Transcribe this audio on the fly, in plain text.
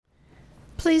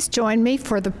Please join me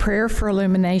for the prayer for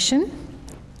illumination.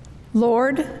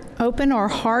 Lord, open our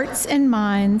hearts and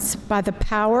minds by the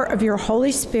power of your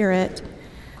Holy Spirit,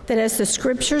 that as the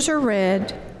scriptures are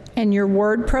read and your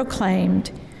word proclaimed,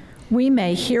 we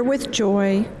may hear with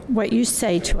joy what you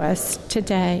say to us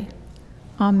today.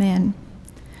 Amen.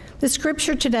 The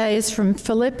scripture today is from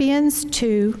Philippians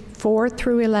 2, 4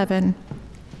 through 11.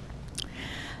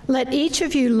 Let each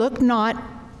of you look not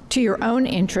to your own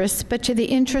interests, but to the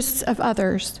interests of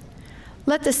others.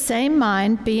 Let the same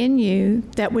mind be in you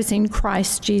that was in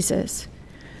Christ Jesus,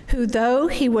 who, though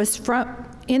he was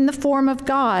in the form of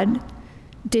God,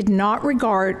 did not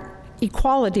regard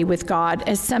equality with God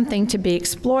as something to be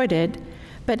exploited,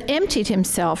 but emptied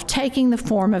himself, taking the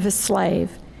form of a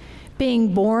slave,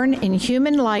 being born in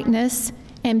human likeness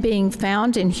and being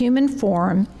found in human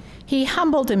form. He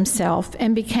humbled himself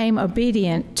and became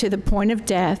obedient to the point of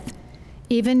death,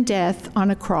 even death on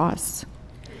a cross.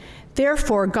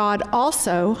 Therefore God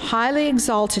also highly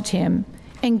exalted him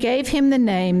and gave him the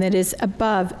name that is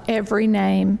above every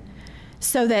name,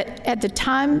 so that at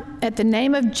the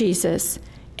name of Jesus,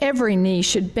 every knee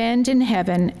should bend in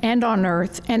heaven and on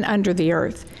earth and under the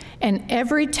earth, and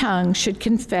every tongue should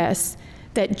confess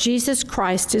that Jesus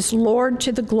Christ is Lord,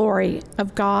 to the glory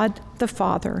of God the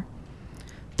Father.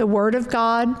 The word of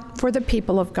God for the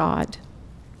people of God.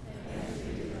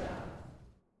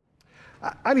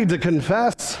 I need to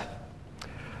confess.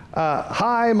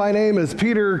 Hi, my name is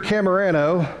Peter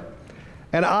Camerano,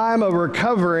 and I'm a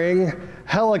recovering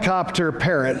helicopter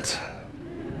parent.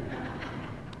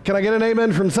 Can I get an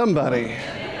amen from somebody?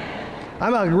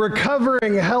 I'm a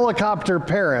recovering helicopter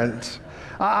parent.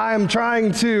 I'm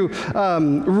trying to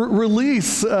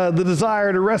release the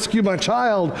desire to rescue my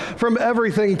child from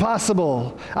everything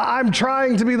possible. I'm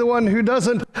trying to be the one who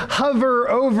doesn't hover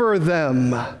over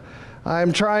them.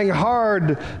 I'm trying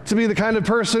hard to be the kind of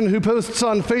person who posts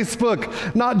on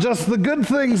Facebook not just the good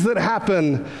things that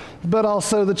happen, but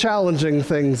also the challenging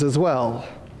things as well.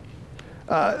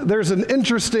 There's an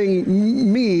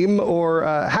interesting meme or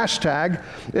hashtag.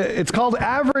 It's called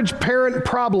Average Parent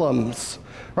Problems.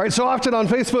 Right? So often on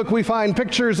Facebook we find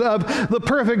pictures of the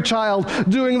perfect child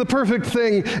doing the perfect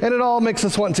thing, and it all makes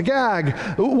us want to gag.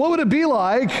 What would it be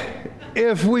like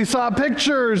if we saw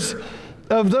pictures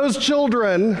of those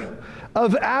children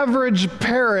of average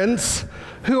parents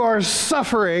who are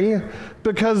suffering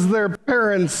because their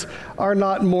parents are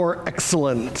not more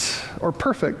excellent or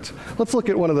perfect? Let's look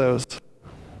at one of those.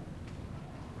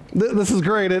 This is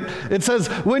great. It says,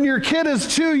 when your kid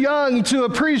is too young to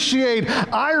appreciate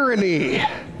irony,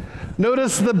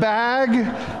 notice the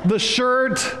bag, the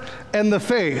shirt, and the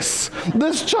face.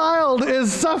 This child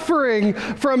is suffering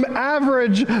from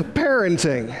average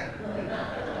parenting.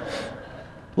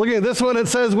 Looking at this one, it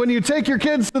says, when you take your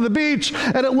kids to the beach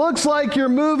and it looks like you're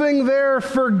moving there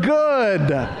for good.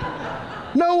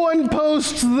 No one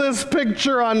posts this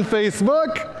picture on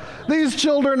Facebook. These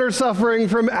children are suffering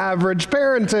from average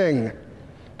parenting.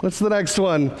 What's the next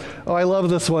one? Oh, I love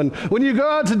this one. When you go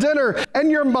out to dinner and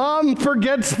your mom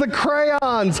forgets the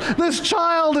crayons, this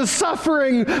child is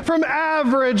suffering from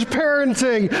average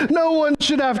parenting. No one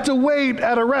should have to wait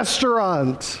at a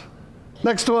restaurant.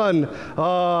 Next one.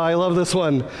 Oh, I love this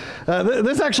one.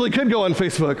 This actually could go on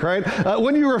Facebook, right?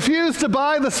 When you refuse to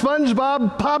buy the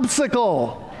SpongeBob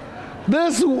popsicle.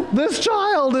 This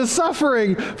child is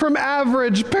suffering from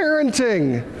average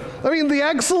parenting. I mean, the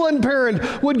excellent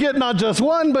parent would get not just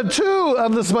one, but two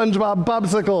of the SpongeBob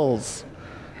popsicles.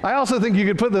 I also think you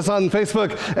could put this on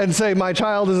Facebook and say, my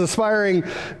child is aspiring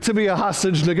to be a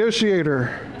hostage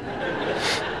negotiator.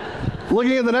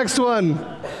 Looking at the next one.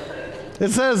 It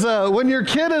says, when your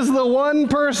kid is the one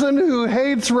person who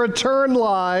hates return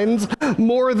lines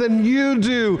more than you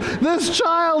do, this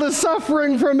child is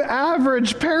suffering from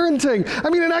average parenting. I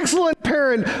mean, an excellent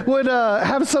parent would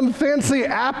have some fancy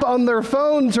app on their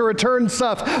phone to return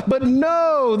stuff, but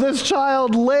no, this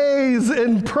child lays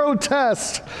in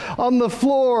protest on the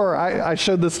floor. I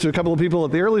showed this to a couple of people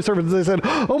at the early service. They said,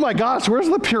 oh my gosh, where's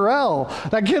the Purell?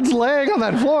 That kid's laying on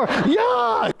that floor.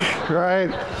 Yuck!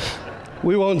 Right?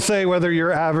 We won't say whether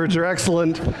you're average or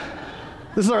excellent.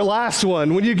 This is our last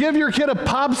one. When you give your kid a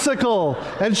popsicle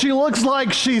and she looks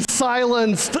like she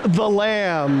silenced the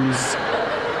lambs.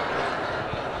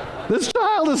 This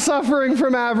child is suffering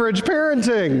from average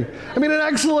parenting. I mean, an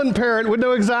excellent parent would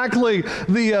know exactly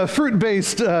the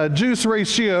fruit-based juice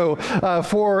ratio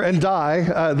for and dye,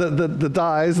 the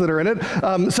dyes that are in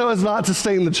it, so as not to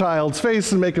stain the child's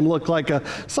face and make him look like a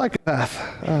psychopath.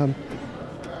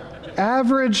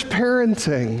 Average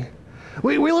parenting.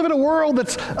 We live in a world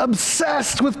that's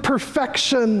obsessed with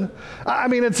perfection. I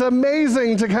mean, it's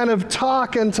amazing to kind of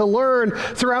talk and to learn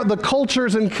throughout the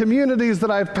cultures and communities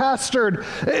that I've pastored.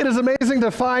 It is amazing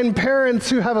to find parents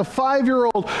who have a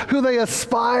 5-year-old who they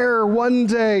aspire one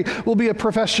day will be a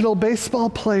professional baseball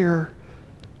player.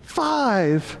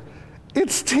 5.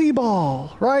 It's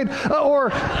T-ball, right?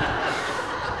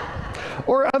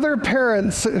 Or other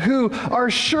parents who are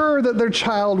sure that their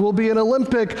child will be an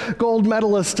Olympic gold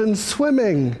medalist in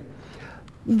swimming.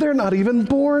 They're not even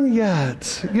born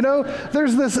yet. You know,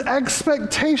 there's this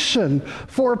expectation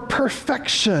for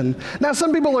perfection. Now,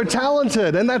 some people are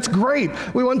talented, and that's great.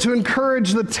 We want to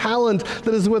encourage the talent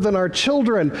that is within our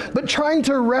children, but trying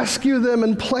to rescue them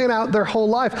and plan out their whole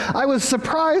life. I was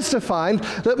surprised to find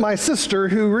that my sister,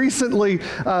 who recently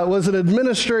was an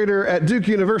administrator at Duke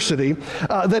University,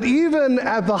 that even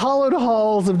at the hallowed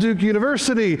halls of Duke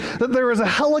University, that there was a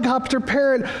helicopter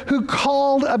parent who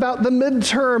called about the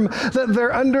midterm that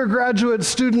their undergraduate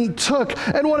student took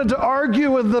and wanted to argue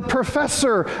with the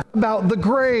professor about the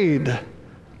grade.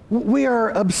 We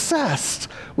are obsessed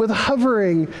with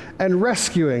hovering and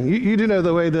rescuing. You do know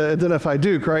the way to identify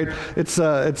Duke, right?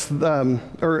 To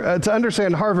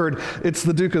understand Harvard, it's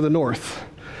the Duke of the North.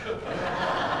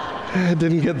 It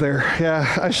didn't get there.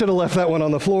 Yeah, I should have left that one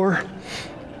on the floor.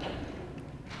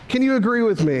 Can you agree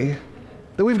with me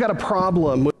that we've got a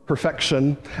problem with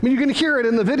perfection? I mean, you can hear it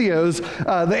in the videos,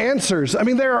 the answers. I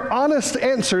mean, there are honest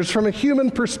answers from a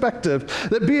human perspective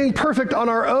that being perfect on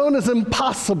our own is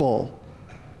impossible.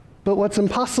 But what's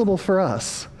impossible for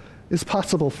us is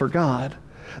possible for God.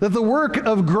 That the work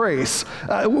of grace,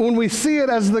 when we see it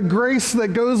as the grace that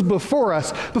goes before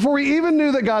us, before we even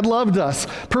knew that God loved us,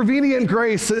 prevenient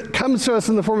grace, it comes to us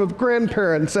in the form of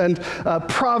grandparents and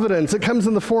providence. It comes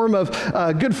in the form of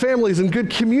good families and good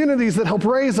communities that help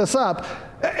raise us up.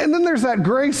 And then there's that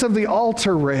grace of the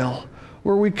altar rail,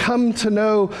 where we come to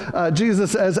know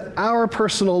Jesus as our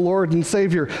personal Lord and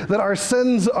Savior, that our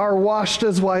sins are washed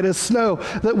as white as snow,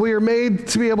 that we are made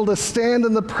to be able to stand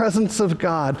in the presence of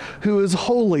God, who is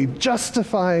holy,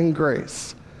 justifying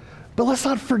grace. But let's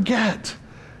not forget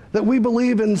that we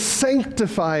believe in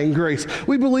sanctifying grace.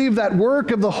 We believe that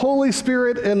work of the Holy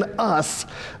Spirit in us,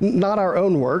 not our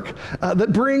own work,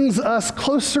 that brings us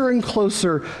closer and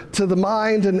closer to the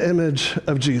mind and image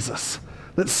of Jesus.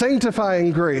 That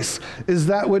sanctifying grace is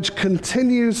that which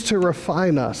continues to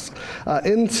refine us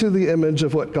into the image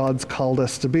of what God's called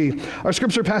us to be. Our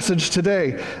scripture passage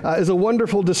today is a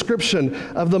wonderful description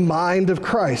of the mind of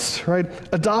Christ, right?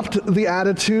 Adopt the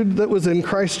attitude that was in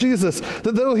Christ Jesus,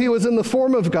 that though he was in the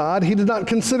form of God, he did not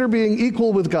consider being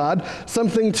equal with God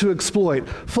something to exploit.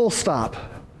 Full stop.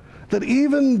 That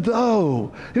even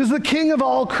though he was the king of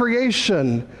all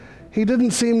creation, he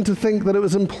didn't seem to think that it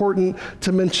was important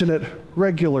to mention it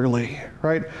regularly,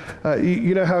 right?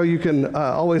 You know how you can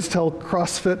always tell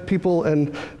CrossFit people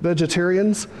and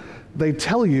vegetarians? They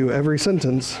tell you every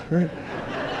sentence, right?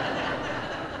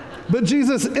 But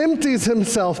Jesus empties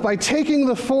himself by taking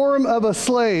the form of a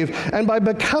slave and by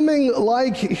becoming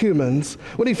like humans.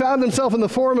 When he found himself in the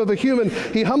form of a human,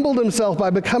 he humbled himself by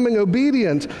becoming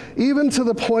obedient, even to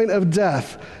the point of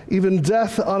death, even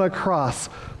death on a cross.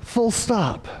 Full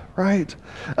stop, right?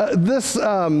 This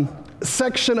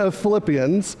section of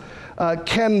Philippians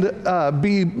can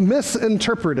be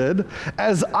misinterpreted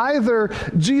as either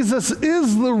Jesus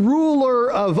is the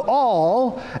ruler of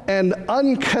all and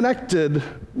unconnected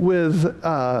with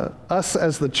us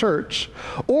as the church,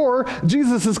 or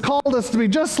Jesus has called us to be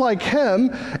just like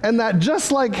him, and that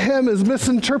just like him is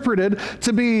misinterpreted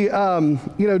to be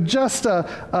just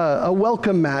a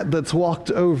welcome mat that's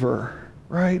walked over.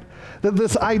 Right? That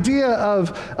this idea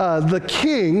of the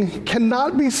king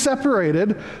cannot be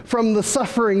separated from the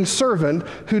suffering servant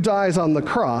who dies on the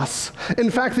cross. In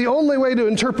fact, the only way to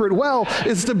interpret well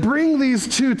is to bring these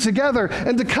two together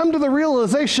and to come to the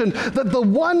realization that the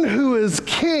one who is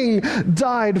king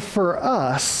died for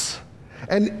us.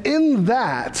 And in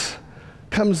that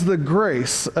comes the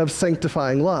grace of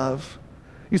sanctifying love.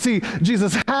 You see,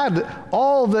 Jesus had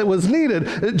all that was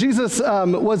needed. Jesus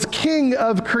was king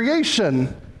of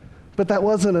creation, but that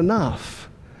wasn't enough.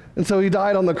 And so he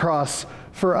died on the cross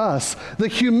for us. The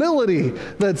humility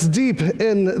that's deep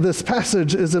in this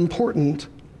passage is important.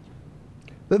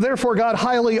 That therefore God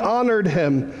highly honored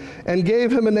him and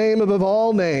gave him a name above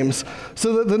all names,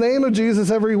 so that the name of Jesus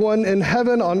everyone in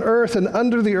heaven, on earth, and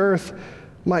under the earth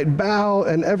might bow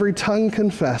and every tongue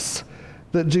confess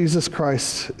that Jesus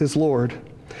Christ is Lord.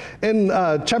 In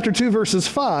chapter 2, verses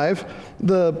 5,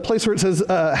 the place where it says,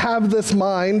 have this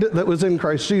mind that was in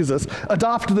Christ Jesus,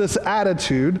 adopt this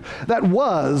attitude, that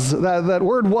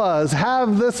word was,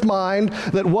 have this mind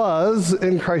that was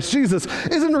in Christ Jesus,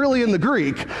 isn't really in the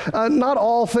Greek. Not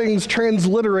all things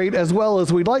transliterate as well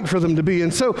as we'd like for them to be.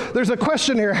 And so there's a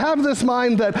question here, have this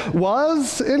mind that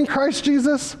was in Christ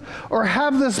Jesus, or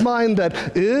have this mind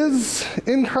that is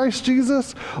in Christ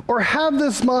Jesus, or have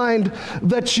this mind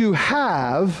that you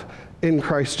have in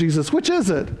Christ Jesus. Which is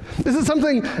it? Is it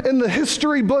something in the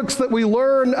history books that we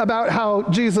learn about how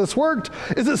Jesus worked?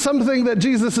 Is it something that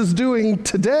Jesus is doing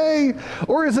today?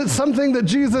 Or is it something that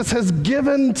Jesus has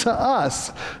given to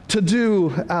us to do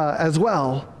as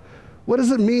well? What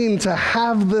does it mean to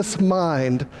have this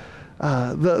mind,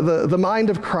 the mind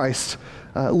of Christ,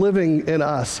 living in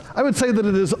us? I would say that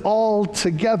it is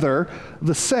altogether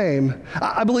the same.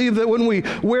 I believe that when we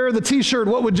wear the t-shirt,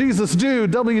 what would Jesus do,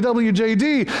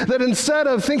 WWJD, that instead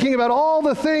of thinking about all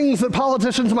the things that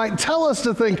politicians might tell us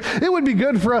to think, it would be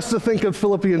good for us to think of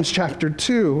Philippians chapter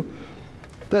 2.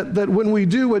 That when we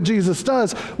do what Jesus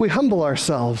does, we humble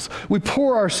ourselves, we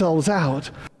pour ourselves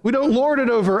out. We don't lord it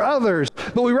over others,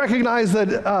 but we recognize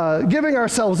that giving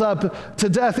ourselves up to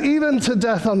death, even to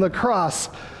death on the cross,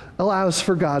 allows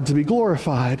for God to be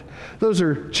glorified. Those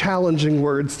are challenging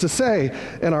words to say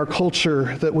in our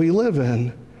culture that we live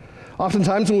in.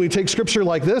 Oftentimes when we take scripture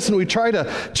like this and we try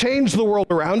to change the world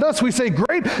around us, we say,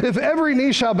 great, if every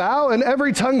knee shall bow and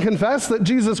every tongue confess that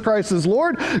Jesus Christ is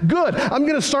Lord, good. I'm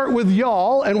going to start with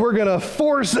y'all and we're going to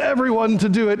force everyone to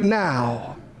do it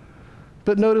now.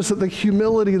 But notice that the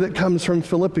humility that comes from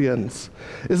Philippians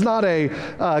is not a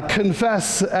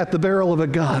confess at the barrel of a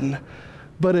gun,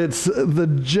 but it's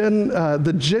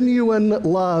the genuine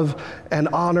love and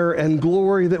honor and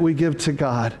glory that we give to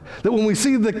God. That when we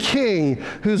see the King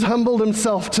who's humbled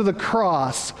himself to the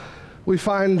cross, we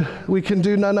find we can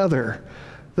do none other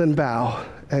than bow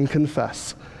and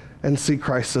confess and see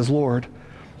Christ as Lord.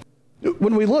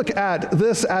 When we look at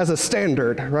this as a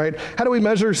standard, right? How do we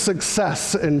measure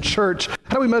success in church?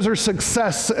 How do we measure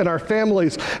success in our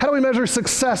families? How do we measure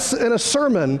success in a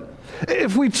sermon?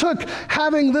 If we took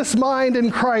having this mind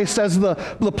in Christ as the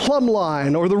plumb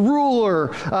line or the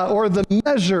ruler or the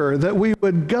measure that we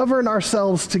would govern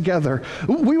ourselves together,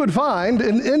 we would find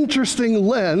an interesting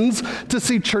lens to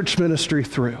see church ministry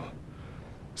through.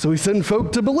 So we send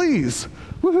folk to Belize.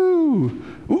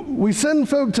 Woohoo! We send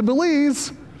folk to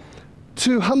Belize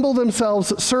to humble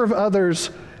themselves, serve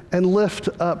others, and lift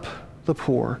up the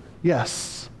poor.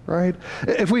 Yes, right?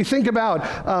 If we think about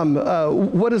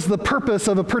what is the purpose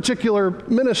of a particular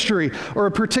ministry or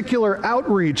a particular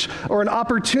outreach or an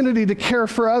opportunity to care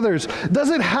for others, does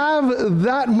it have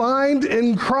that mind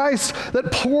in Christ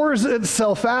that pours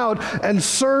itself out and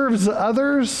serves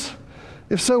others?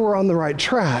 If so, we're on the right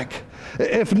track.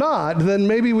 If not, then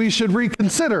maybe we should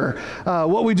reconsider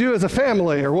what we do as a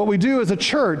family or what we do as a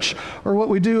church or what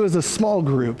we do as a small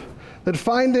group. That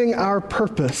finding our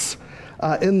purpose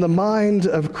in the mind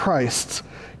of Christ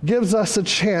gives us a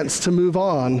chance to move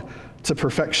on to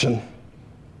perfection.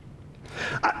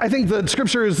 I think that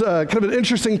Scripture is kind of an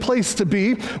interesting place to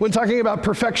be when talking about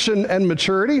perfection and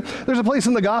maturity. There's a place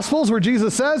in the Gospels where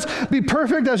Jesus says, "Be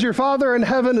perfect as your Father in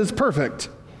heaven is perfect."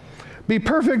 Be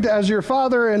perfect as your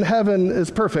Father in heaven is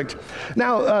perfect.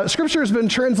 Now, Scripture has been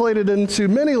translated into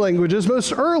many languages.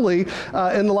 Most early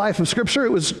in the life of Scripture,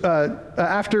 it was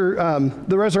after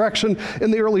the resurrection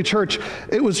in the early church,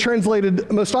 it was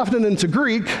translated most often into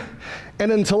Greek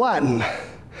and into Latin.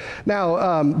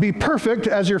 Now, be perfect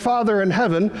as your Father in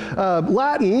heaven.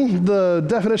 Latin, the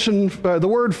definition, the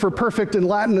word for perfect in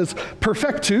Latin is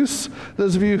perfectus.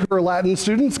 Those of you who are Latin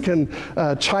students can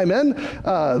chime in.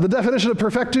 The definition of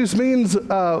perfectus means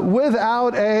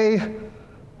without a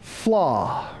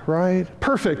flaw, right?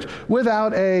 Perfect,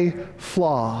 without a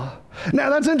flaw. Now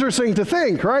that's interesting to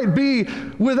think, right? Be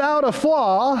without a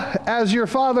flaw as your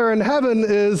Father in heaven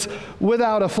is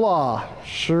without a flaw.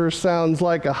 Sure sounds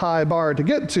like a high bar to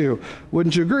get to.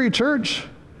 Wouldn't you agree, church?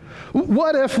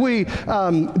 What if we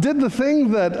did the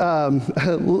thing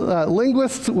that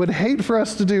linguists would hate for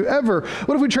us to do ever?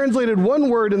 What if we translated one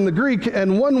word in the Greek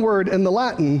and one word in the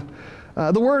Latin?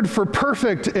 The word for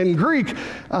perfect in Greek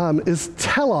is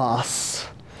telos.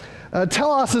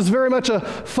 Telos is very much a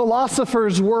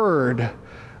philosopher's word.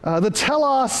 The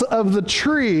telos of the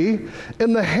tree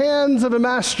in the hands of a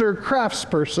master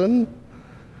craftsperson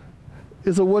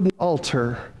is a wooden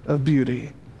altar of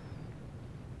beauty.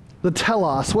 the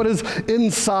telos, what is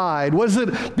inside, what is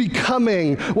it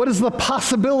becoming, what is the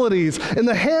possibilities in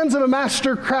the hands of a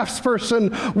master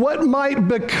craftsperson, what might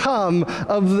become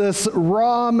of this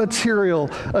raw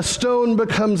material. A stone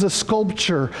becomes a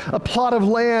sculpture, a plot of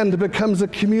land becomes a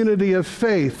community of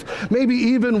faith. Maybe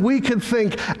even we could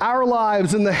think our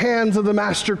lives in the hands of the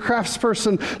master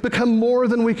craftsperson become more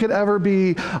than we could ever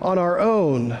be on our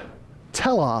own.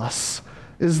 Telos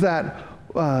is that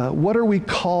what are we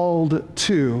called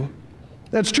to?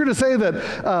 It's true to say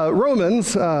that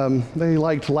Romans, they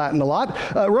liked Latin a lot.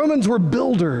 Romans were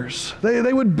builders.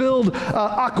 They would build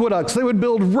aqueducts, they would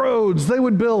build roads, they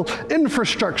would build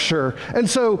infrastructure. And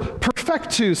so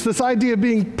perfectus, this idea of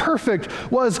being perfect,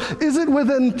 is it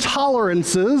within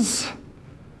tolerances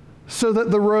so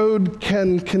that the road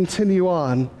can continue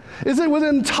on? Is it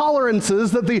within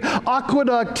tolerances that the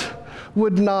aqueduct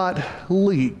would not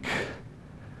leak?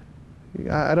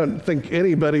 I don't think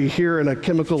anybody here in a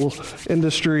chemical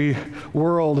industry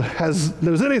world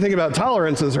knows anything about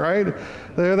tolerances, right?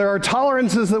 There are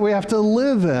tolerances that we have to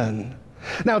live in.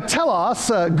 Now,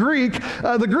 telos, Greek,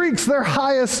 the Greeks, their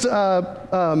highest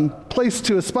place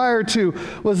to aspire to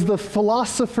was the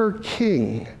philosopher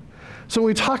king. So when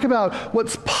we talk about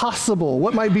what's possible,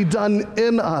 what might be done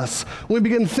in us, when we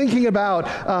begin thinking about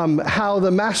how the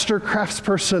master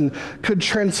craftsperson could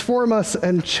transform us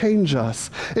and change us,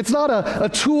 it's not a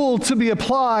tool to be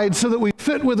applied so that we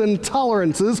fit within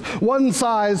tolerances, one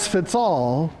size fits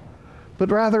all,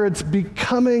 but rather it's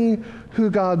becoming who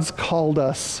God's called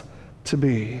us to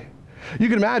be. You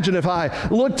can imagine if I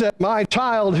looked at my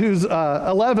child who's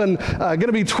 11, going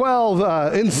to be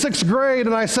 12 in 6th grade,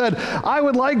 and I said, I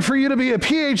would like for you to be a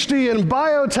PhD in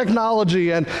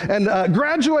biotechnology and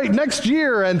graduate next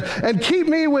year and keep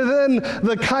me within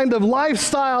the kind of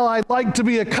lifestyle I'd like to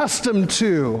be accustomed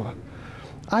to.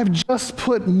 I've just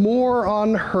put more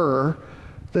on her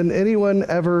than anyone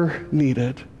ever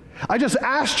needed. I just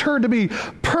asked her to be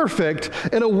perfect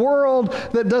in a world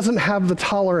that doesn't have the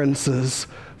tolerances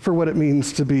for what it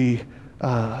means to be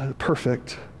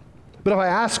perfect. But if I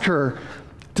ask her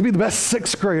to be the best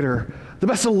 6th grader, the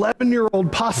best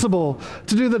 11-year-old possible,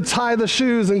 to tie the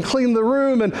shoes and clean the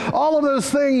room and all of those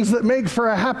things that make for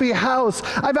a happy house,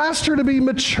 I've asked her to be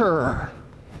mature.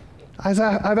 I've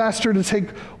asked her to take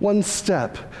one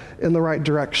step in the right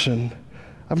direction.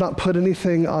 I've not put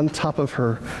anything on top of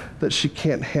her that she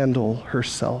can't handle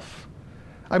herself.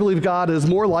 I believe God is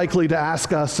more likely to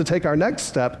ask us to take our next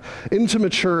step into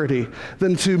maturity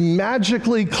than to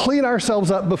magically clean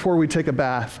ourselves up before we take a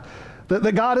bath.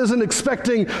 That God isn't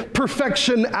expecting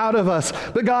perfection out of us,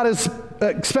 but God is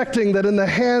expecting that in the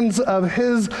hands of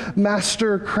His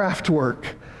master craftwork,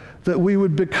 that we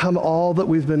would become all that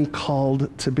we've been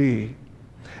called to be.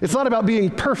 It's not about being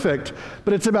perfect,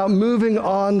 but it's about moving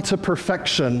on to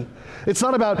perfection. It's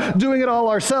not about doing it all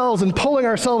ourselves and pulling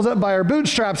ourselves up by our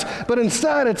bootstraps, but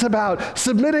instead it's about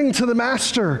submitting to the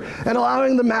master and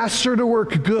allowing the master to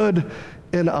work good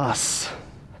in us.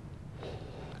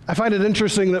 I find it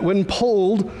interesting that when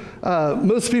polled,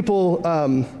 most people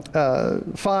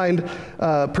find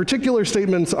particular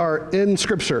statements are in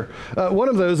Scripture. One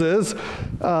of those is,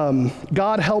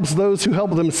 God helps those who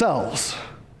help themselves.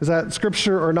 Is that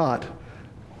Scripture or not?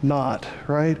 Not,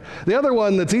 right? The other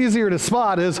one that's easier to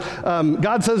spot is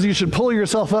God says you should pull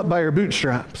yourself up by your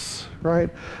bootstraps,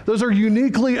 right? Those are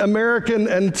uniquely American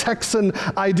and Texan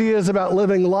ideas about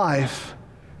living life.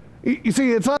 You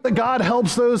see, it's not that God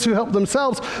helps those who help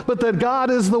themselves, but that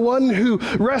God is the one who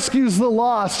rescues the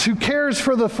lost, who cares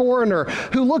for the foreigner,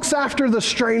 who looks after the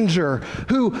stranger,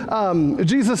 who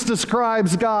Jesus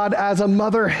describes God as a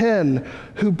mother hen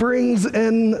who brings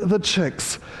in the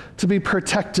chicks to be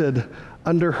protected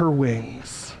under her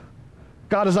wings.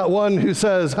 God is not one who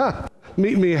says,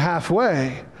 meet me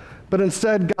halfway, but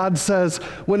instead God says,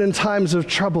 when in times of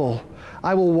trouble,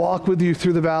 I will walk with you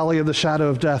through the valley of the shadow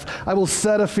of death. I will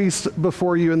set a feast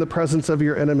before you in the presence of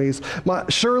your enemies.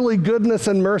 Surely goodness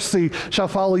and mercy shall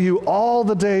follow you all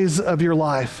the days of your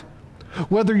life,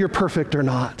 whether you're perfect or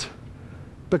not.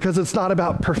 Because it's not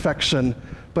about perfection,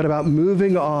 but about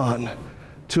moving on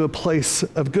to a place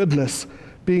of goodness,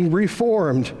 being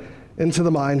reformed into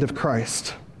the mind of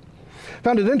Christ.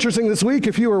 Found it interesting this week,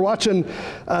 if you were watching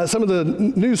some of the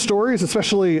news stories,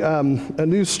 especially a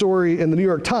news story in the New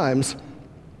York Times,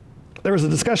 there was a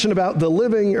discussion about the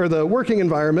living or the working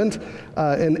environment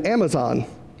in Amazon.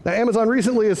 Now, Amazon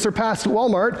recently has surpassed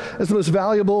Walmart as the most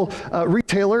valuable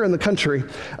retailer in the country.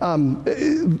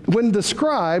 When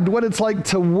described what it's like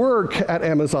to work at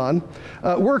Amazon,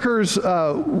 workers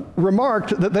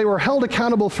remarked that they were held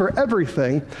accountable for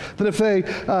everything, that if they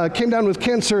came down with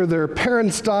cancer, their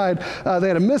parents died, they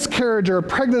had a miscarriage or a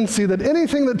pregnancy, that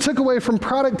anything that took away from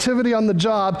productivity on the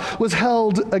job was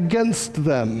held against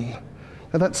them.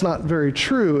 And that's not very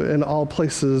true in all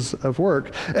places of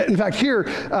work. In fact, here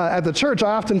at the church,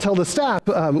 I often tell the staff,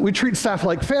 we treat staff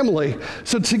like family.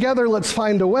 So together, let's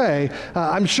find a way.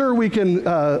 I'm sure we can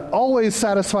always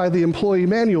satisfy the employee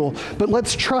manual, but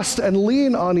let's trust and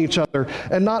lean on each other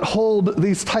and not hold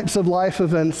these types of life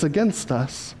events against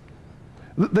us.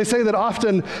 They say that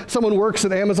often someone works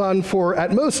at Amazon for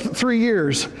at most 3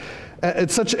 years.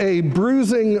 It's such a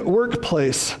bruising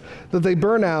workplace that they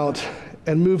burn out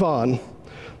and move on.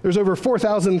 There's over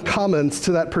 4,000 comments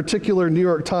to that particular New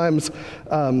York Times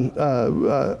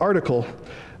article.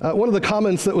 One of the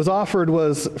comments that was offered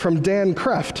was from Dan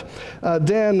Kreft.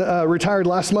 Dan retired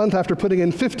last month after putting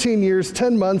in 15 years,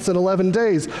 10 months, and 11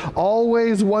 days.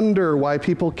 Always wonder why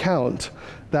people count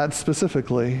that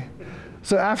specifically.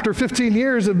 So after 15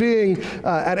 years of being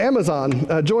at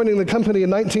Amazon, joining the company in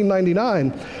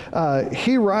 1999,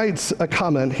 he writes a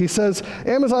comment. He says,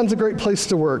 "Amazon's a great place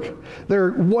to work.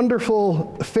 They're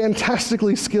wonderful,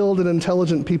 fantastically skilled and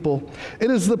intelligent people. It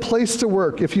is the place to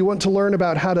work if you want to learn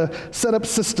about how to set up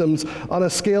systems on a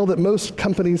scale that most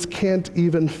companies can't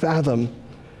even fathom.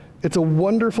 It's a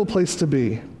wonderful place to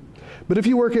be. But if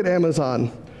you work at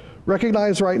Amazon,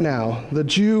 recognize right now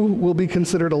that you will be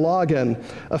considered a login,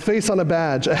 a face on a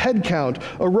badge, a head count,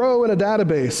 a row in a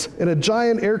database, in a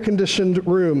giant air-conditioned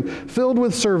room filled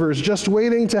with servers just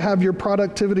waiting to have your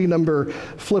productivity number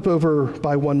flip over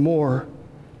by one more.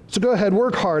 So go ahead,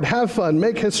 work hard, have fun,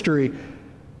 make history,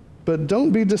 but don't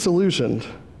be disillusioned.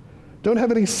 Don't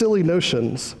have any silly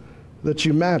notions that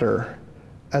you matter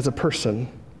as a person."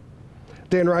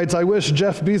 Dan writes, "I wish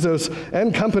Jeff Bezos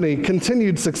and company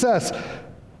continued success,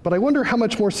 but I wonder how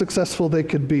much more successful they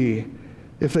could be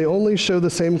if they only show the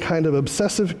same kind of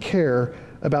obsessive care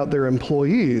about their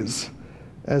employees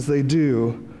as they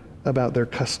do about their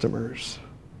customers."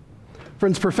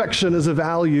 Friends, perfection is a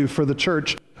value for the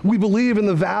church. We believe in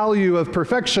the value of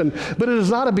perfection, but it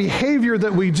is not a behavior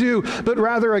that we do, but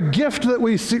rather a gift that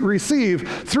we receive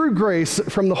through grace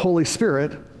from the Holy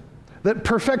Spirit. That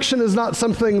perfection is not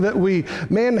something that we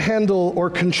manhandle or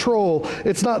control.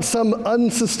 It's not some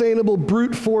unsustainable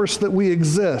brute force that we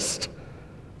exist,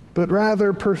 but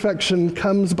rather perfection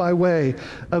comes by way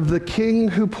of the King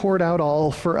who poured out all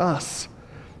for us,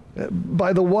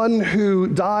 by the one who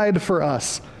died for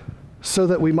us so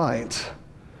that we might.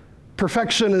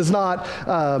 Perfection is not,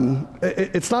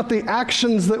 it's not the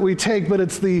actions that we take, but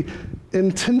it's the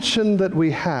intention that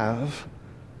we have.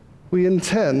 We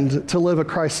intend to live a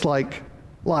Christ-like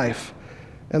life,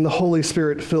 and the Holy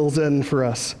Spirit fills in for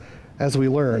us as we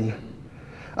learn.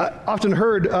 I often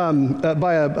heard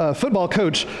by a football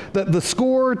coach that the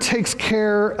score takes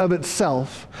care of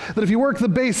itself, that if you work the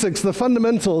basics, the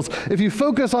fundamentals, if you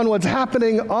focus on what's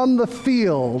happening on the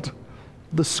field,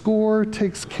 the score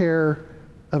takes care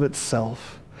of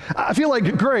itself. I feel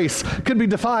like grace could be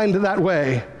defined that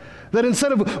way. That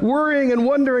instead of worrying and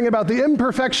wondering about the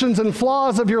imperfections and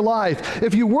flaws of your life,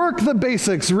 if you work the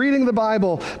basics, reading the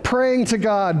Bible, praying to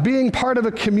God, being part of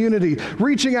a community,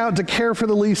 reaching out to care for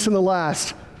the least and the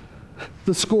last,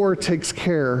 the score takes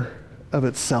care of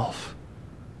itself.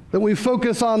 That we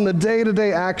focus on the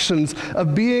day-to-day actions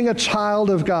of being a child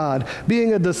of God,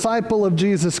 being a disciple of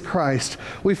Jesus Christ.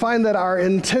 We find that our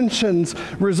intentions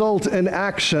result in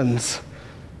actions,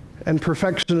 and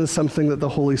perfection is something that the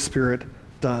Holy Spirit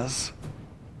does.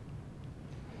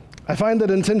 I find that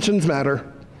intentions matter,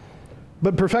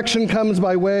 but perfection comes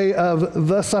by way of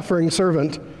the suffering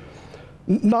servant.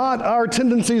 Not our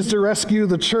tendencies to rescue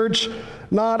the church,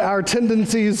 not our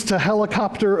tendencies to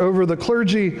helicopter over the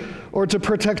clergy or to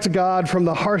protect God from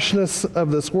the harshness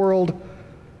of this world,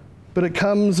 but it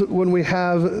comes when we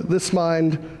have this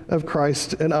mind of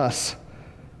Christ in us,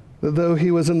 that though he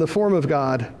was in the form of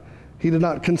God, he did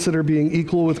not consider being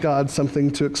equal with God something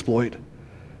to exploit.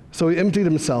 So he emptied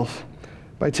himself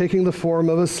by taking the form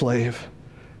of a slave.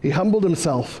 He humbled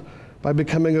himself by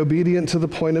becoming obedient to the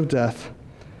point of death,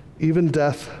 even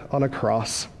death on a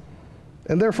cross.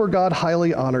 And therefore God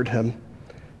highly honored him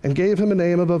and gave him a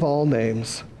name above all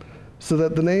names, so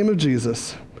that the name of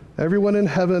Jesus, everyone in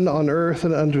heaven, on earth,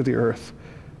 and under the earth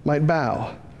might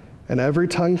bow, and every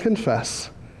tongue confess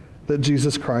that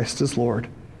Jesus Christ is Lord,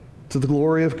 to the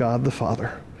glory of God the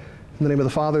Father. In the name of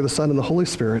the Father, the Son, and the Holy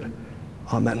Spirit,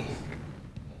 amen.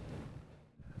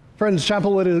 Friends,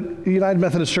 Chapelwood United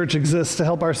Methodist Church exists to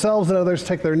help ourselves and others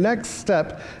take their next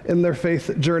step in their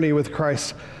faith journey with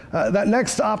Christ. That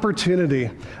next opportunity,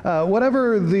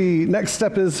 whatever the next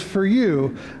step is for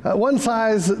you, one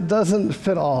size doesn't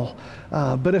fit all.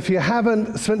 But if you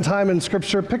haven't spent time in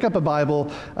Scripture, pick up a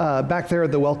Bible back there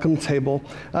at the welcome table.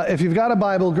 If you've got a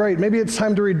Bible, great. Maybe it's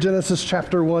time to read Genesis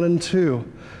chapter 1 and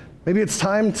 2. Maybe it's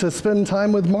time to spend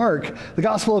time with Mark. The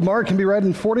Gospel of Mark can be read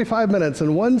in 45 minutes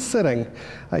in one sitting.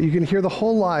 You can hear the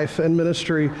whole life and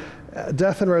ministry,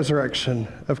 death and resurrection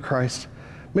of Christ.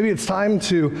 Maybe it's time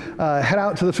to head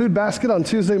out to the food basket on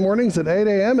Tuesday mornings at 8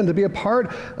 a.m. and to be a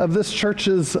part of this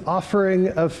church's offering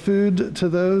of food to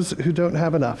those who don't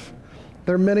have enough.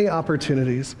 There are many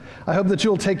opportunities. I hope that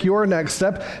you'll take your next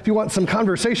step. If you want some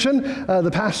conversation,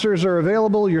 the pastors are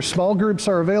available, your small groups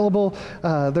are available.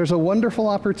 There's a wonderful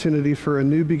opportunity for a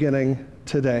new beginning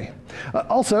today.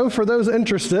 Also, for those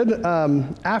interested,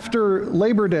 after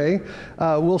Labor Day,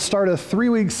 we'll start a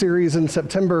 3-week series in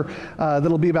September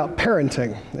that'll be about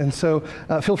parenting. And so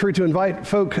feel free to invite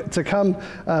folk to come.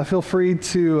 Feel free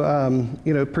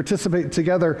to participate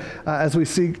together as we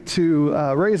seek to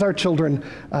raise our children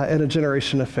in a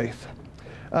generation of faith.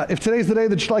 If today's the day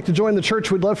that you'd like to join the church,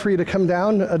 we'd love for you to come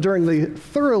down during the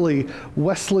thoroughly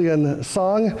Wesleyan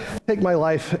song, Take My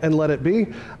Life and Let It Be.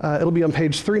 It'll be on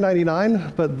page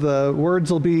 399, but the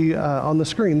words will be on the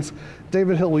screens.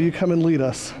 David Hill, will you come and lead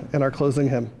us in our closing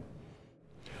hymn?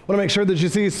 I want to make sure that you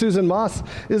see Susan Moss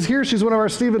is here. She's one of our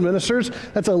Stephen ministers.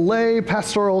 That's a lay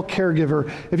pastoral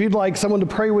caregiver. If you'd like someone to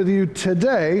pray with you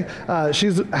today,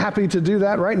 she's happy to do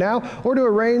that right now, or to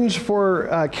arrange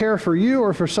for care for you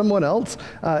or for someone else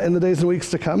in the days and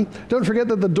weeks to come. Don't forget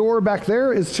that the door back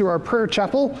there is to our prayer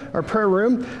chapel, our prayer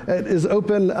room. It is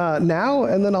open now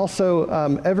and then also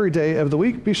every day of the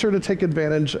week. Be sure to take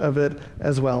advantage of it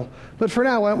as well. But for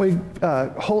now, why don't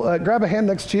we grab a hand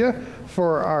next to you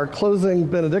for our closing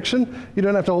benediction. You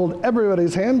don't have to hold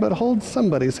everybody's hand, but hold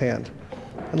somebody's hand.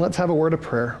 And let's have a word of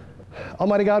prayer.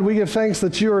 Almighty God, we give thanks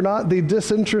that you are not the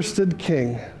disinterested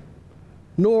king,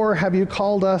 nor have you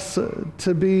called us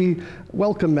to be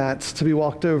welcome mats to be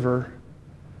walked over,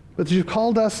 but you've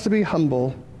called us to be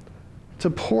humble, to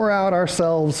pour out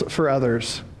ourselves for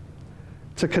others,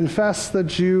 to confess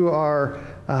that you are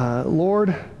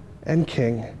Lord and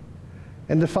King,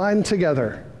 and to find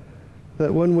together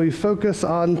that when we focus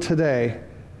on today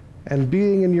and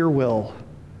being in your will,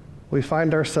 we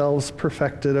find ourselves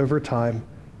perfected over time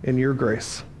in your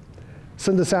grace.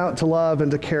 Send us out to love and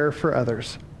to care for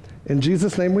others. In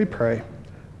Jesus' name we pray.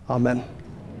 Amen.